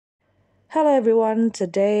Hello everyone,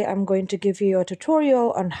 today I'm going to give you a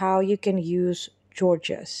tutorial on how you can use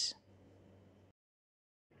Gorgias.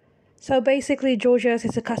 So basically Gorgias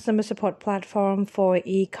is a customer support platform for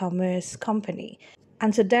e-commerce company.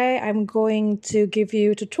 And today I'm going to give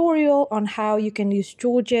you a tutorial on how you can use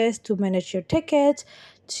Gorgias to manage your tickets,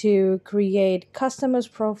 to create customers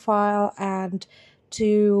profile, and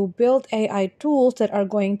to build AI tools that are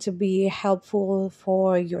going to be helpful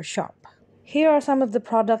for your shop. Here are some of the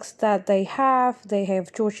products that they have. They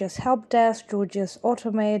have Gorgias Help Desk, Gorgias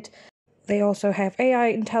Automate. They also have AI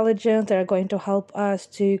intelligence that are going to help us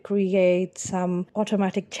to create some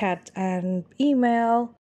automatic chat and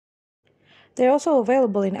email. They're also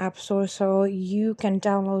available in App Store, so you can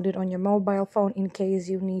download it on your mobile phone in case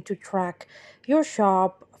you need to track your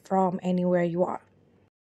shop from anywhere you are.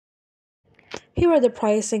 Here are the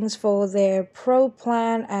pricings for their Pro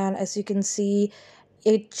plan, and as you can see,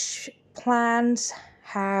 each plans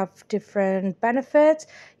have different benefits.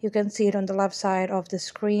 You can see it on the left side of the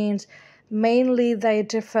screens. Mainly they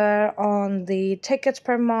differ on the tickets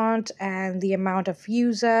per month and the amount of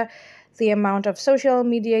user, the amount of social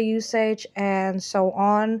media usage, and so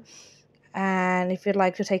on. And if you'd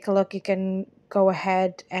like to take a look, you can go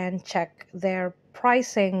ahead and check their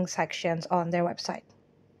pricing sections on their website.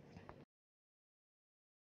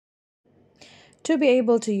 To be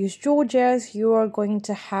able to use Gorgias, you are going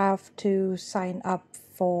to have to sign up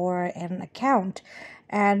for an account.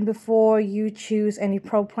 And before you choose any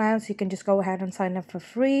pro plans, you can just go ahead and sign up for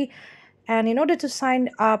free. And in order to sign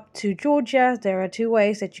up to Gorgia, there are two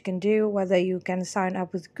ways that you can do, whether you can sign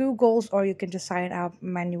up with Google's or you can just sign up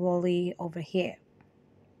manually over here.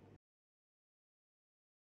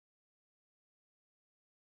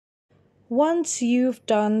 Once you've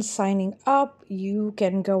done signing up, you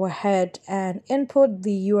can go ahead and input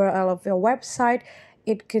the URL of your website.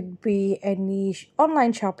 It could be any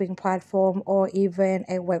online shopping platform or even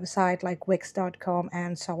a website like Wix.com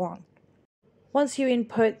and so on. Once you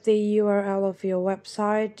input the URL of your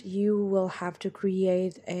website, you will have to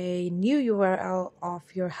create a new URL of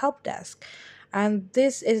your help desk. And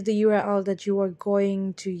this is the URL that you are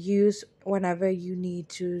going to use whenever you need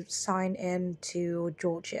to sign in to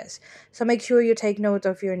Gorgias. So make sure you take note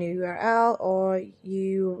of your new URL or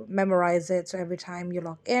you memorize it so every time you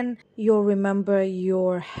log in, you'll remember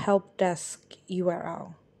your help desk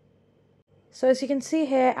URL. So as you can see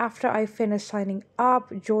here, after I finish signing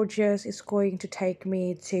up, Gorgias is going to take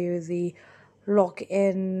me to the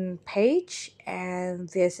login page, and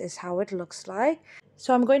this is how it looks like.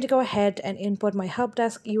 So I'm going to go ahead and input my help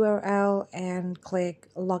desk URL and click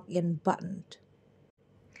login button.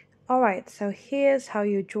 Alright, so here's how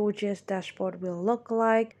your Gorgias dashboard will look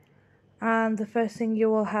like. And the first thing you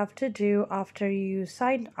will have to do after you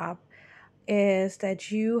sign up is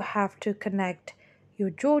that you have to connect your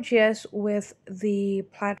Gorgias with the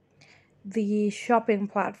shopping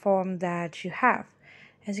platform that you have.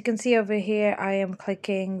 As you can see over here, I am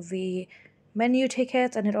clicking the menu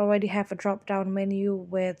tickets and it already have a drop down menu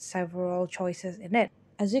with several choices in it.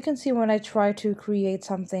 As you can see, when I try to create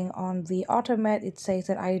something on the Automate, it says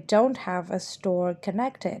that I don't have a store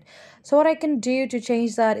connected. So what I can do to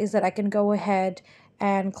change that is that I can go ahead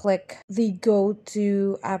and click the Go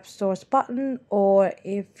to App Stores button, or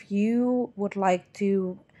if you would like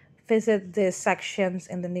to visit these sections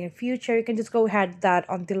in the near future, you can just go ahead that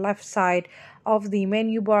on the left side of the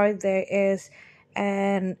menu bar there is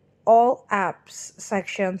an all apps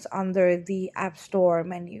sections under the App Store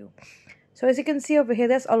menu. So as you can see over here,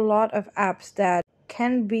 there's a lot of apps that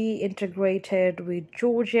can be integrated with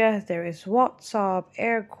Gorgia. There is WhatsApp,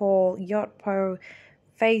 Aircall, Yotpo,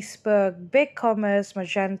 Facebook, BigCommerce,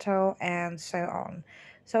 Magento, and so on.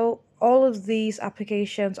 So all of these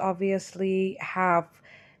applications obviously have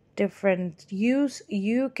different use.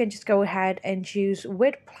 You can just go ahead and choose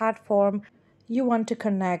which platform you want to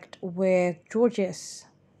connect with Gorgias.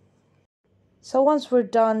 So once we're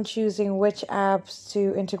done choosing which apps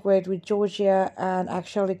to integrate with Gorgia and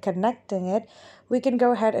actually connecting it, we can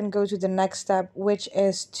go ahead and go to the next step, which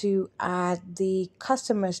is to add the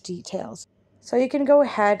customers details. So you can go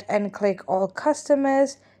ahead and click all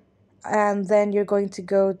customers, and then you're going to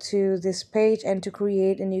go to this page, and to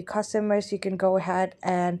create a new customers, you can go ahead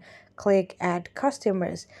and click add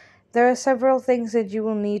customers. There are several things that you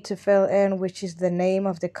will need to fill in, which is the name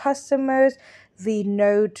of the customers, the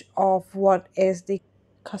note of what is the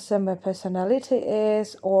customer personality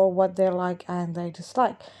is, or what they like and they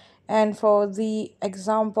dislike. And for the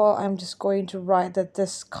example, I'm just going to write that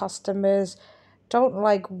this customers don't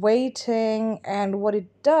like waiting, and what it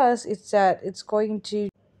does is that it's going to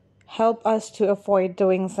help us to avoid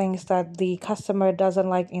doing things that the customer doesn't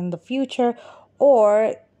like in the future,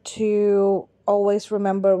 or to always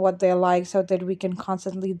remember what they like so that we can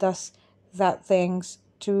constantly does that things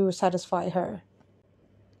to satisfy her.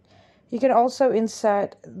 You can also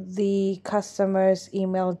insert the customer's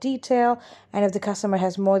email detail, and if the customer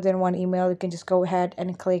has more than one email, you can just go ahead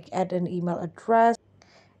and click add an email address.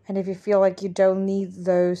 And if you feel like you don't need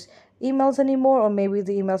those emails anymore, or maybe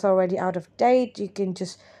the email's already out of date, you can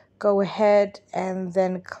just go ahead and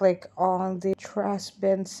then click on the trash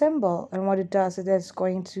bin symbol. And what it does is it's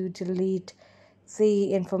going to delete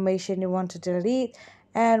the information you want to delete.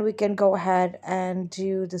 And we can go ahead and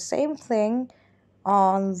do the same thing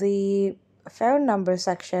on the phone number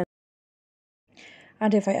section.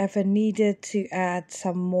 And if I ever needed to add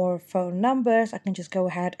some more phone numbers, I can just go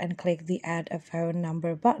ahead and click the add a phone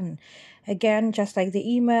number button. Again, just like the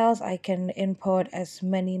emails, I can input as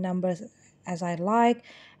many numbers as I like.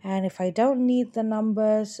 And if I don't need the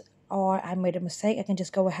numbers or I made a mistake, I can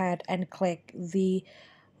just go ahead and click the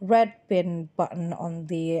red bin button on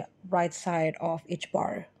the right side of each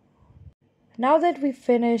bar. Now that we've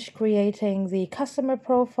finished creating the customer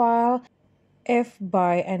profile, if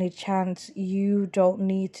by any chance you don't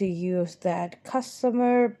need to use that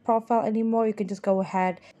customer profile anymore, you can just go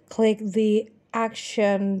ahead, click the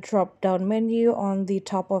action drop down menu on the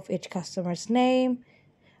top of each customer's name,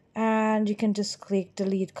 and you can just click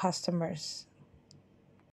delete customers.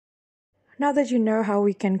 Now that you know how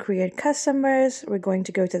we can create customers, we're going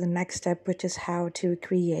to go to the next step, which is how to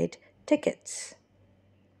create tickets.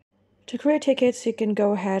 To create tickets, you can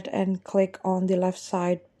go ahead and click on the left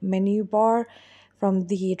side menu bar. From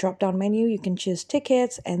the drop-down menu, you can choose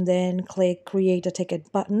tickets and then click create a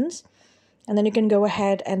ticket buttons. And then you can go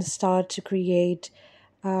ahead and start to create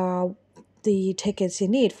the tickets you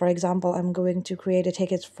need. For example, I'm going to create a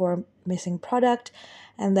ticket for missing product,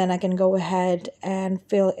 and then I can go ahead and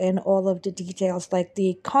fill in all of the details like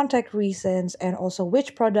the contact reasons and also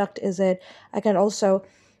which product is it. I can also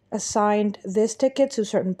assign this ticket to a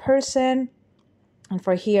certain person. And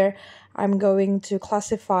for here, I'm going to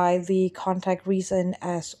classify the contact reason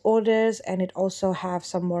as orders, and it also have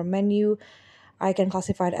some more menu. I can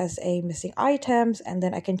classify it as a missing items, and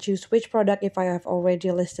then I can choose which product if I have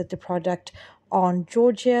already listed the product on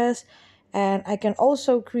Gorgias. And I can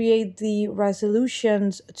also create the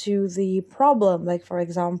resolutions to the problem. Like for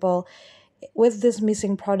example, with this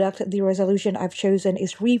missing product, the resolution I've chosen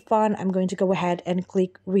is refund. I'm going to go ahead and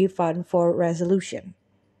click refund for resolution.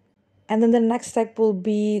 And then the next step will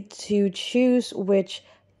be to choose which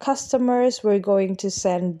customers we're going to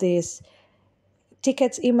send these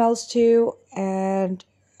tickets emails to. And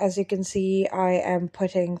as you can see, I am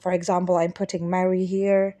putting, for example, I'm putting Mary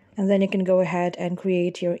here, and then you can go ahead and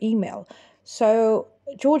create your email. So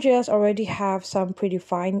Gorgias already have some pretty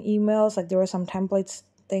fine emails, like there are some templates,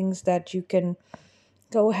 things that you can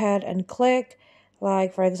go ahead and click.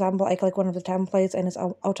 Like for example, I click one of the templates and it's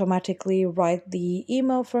automatically write the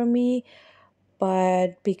email for me.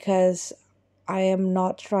 But because I am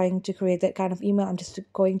not trying to create that kind of email, I'm just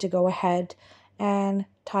going to go ahead and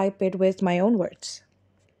type it with my own words.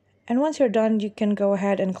 And once you're done, you can go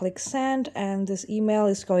ahead and click send, and this email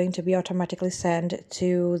is going to be automatically sent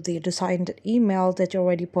to the designed email that you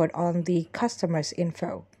already put on the customer's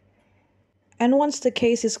info. And once the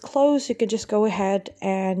case is closed, you can just go ahead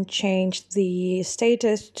and change the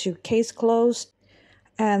status to case closed,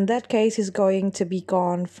 and that case is going to be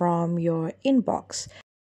gone from your inbox.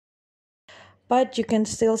 But you can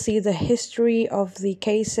still see the history of the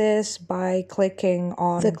cases by clicking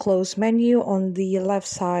on the close menu on the left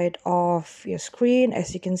side of your screen.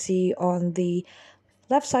 As you can see on the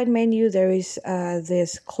left side menu, there is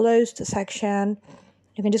this closed section.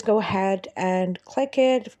 You can just go ahead and click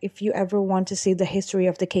it if you ever want to see the history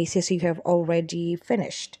of the cases you have already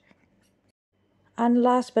finished. And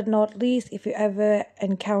last but not least, if you ever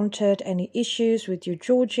encountered any issues with your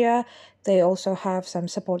Gorgia, they also have some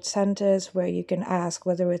support centers where you can ask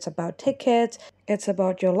whether it's about tickets, it's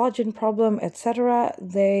about your login problem, etc.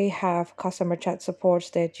 They have customer chat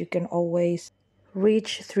supports that you can always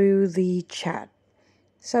reach through the chat.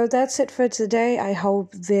 So that's it for today. I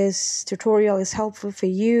hope this tutorial is helpful for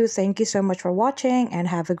you. Thank you so much for watching and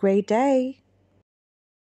have a great day.